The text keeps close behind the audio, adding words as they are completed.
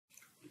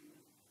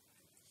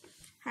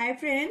Hi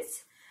friends,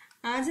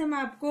 आज हम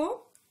आपको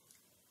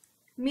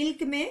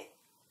मिल्क में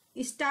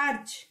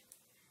स्टार्च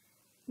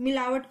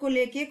मिलावट को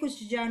लेके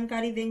कुछ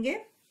जानकारी देंगे।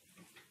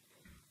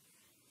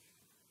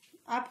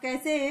 आप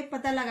कैसे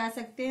पता लगा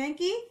सकते हैं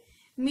कि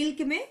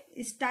मिल्क में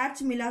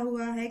स्टार्च मिला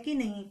हुआ है कि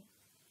नहीं।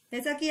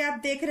 जैसा कि आप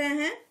देख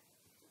रहे हैं,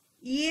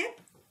 ये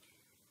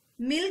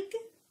मिल्क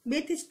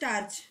विथ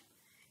स्टार्च,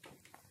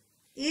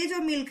 ये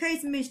जो मिल्क है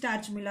इसमें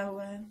स्टार्च मिला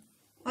हुआ है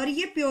और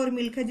ये प्योर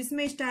मिल्क है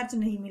जिसमें स्टार्च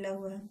नहीं मिला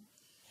हुआ है।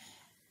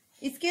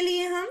 इसके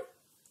लिए हम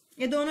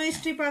ये दोनों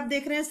स्ट्रिप आप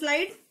देख रहे हैं,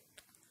 स्लाइड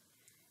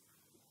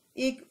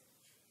एक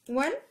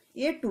 1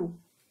 ये 2।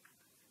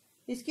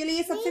 इसके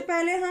लिए सबसे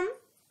पहले हम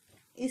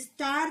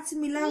स्टार्च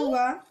मिला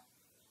हुआ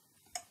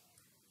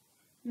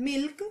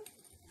मिल्क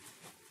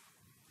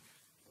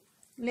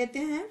लेते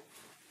हैं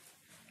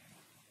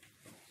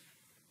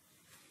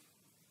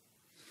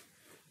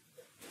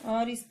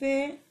और इस पे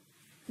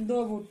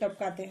 2 बूंद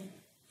टपकाते हैं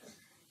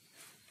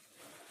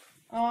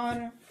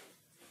और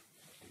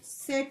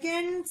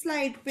सेकेंड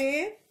स्लाइड पे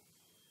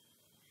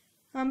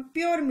हम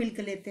प्योर मिल्क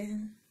लेते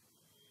हैं,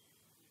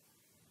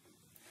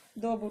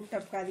 2 बूंद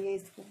टपका दिए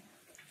इसको,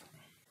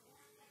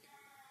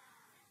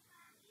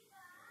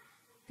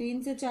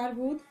 3 से 4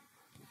 बूंद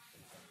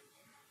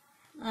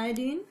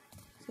आयोडीन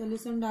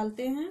सॉल्यूशन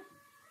डालते हैं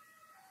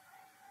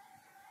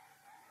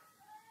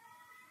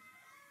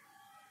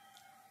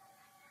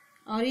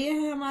और ये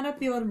है हमारा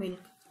प्योर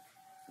मिल्क,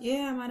 ये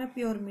है हमारा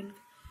प्योर मिल्क।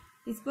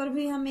 इस पर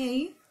भी हम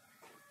यही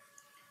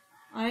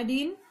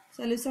आयोडीन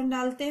सॉल्यूशन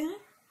डालते हैं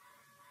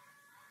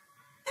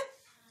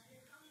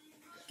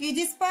कि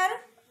जिस पर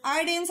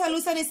आयोडीन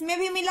सॉल्यूशन इसमें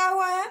भी मिला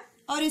हुआ है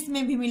और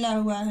इसमें भी मिला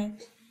हुआ है,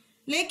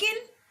 लेकिन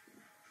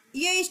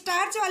ये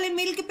स्टार्च वाले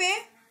मिल्क पे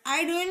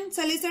आयोडीन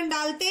सॉल्यूशन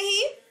डालते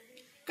ही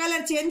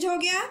कलर चेंज हो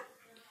गया,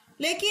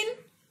 लेकिन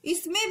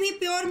इसमें भी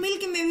प्योर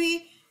मिल्क में भी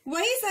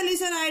वही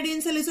सॉल्यूशन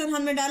आयोडीन सॉल्यूशन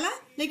हमने डाला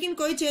लेकिन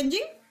कोई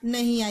चेंजिंग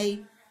नहीं आई।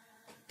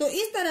 तो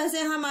इस तरह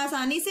से हम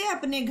आसानी से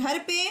अपने घर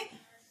पे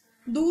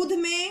दूध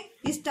में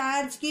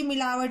स्टार्च की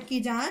मिलावट की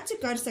जांच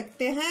कर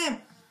सकते हैं।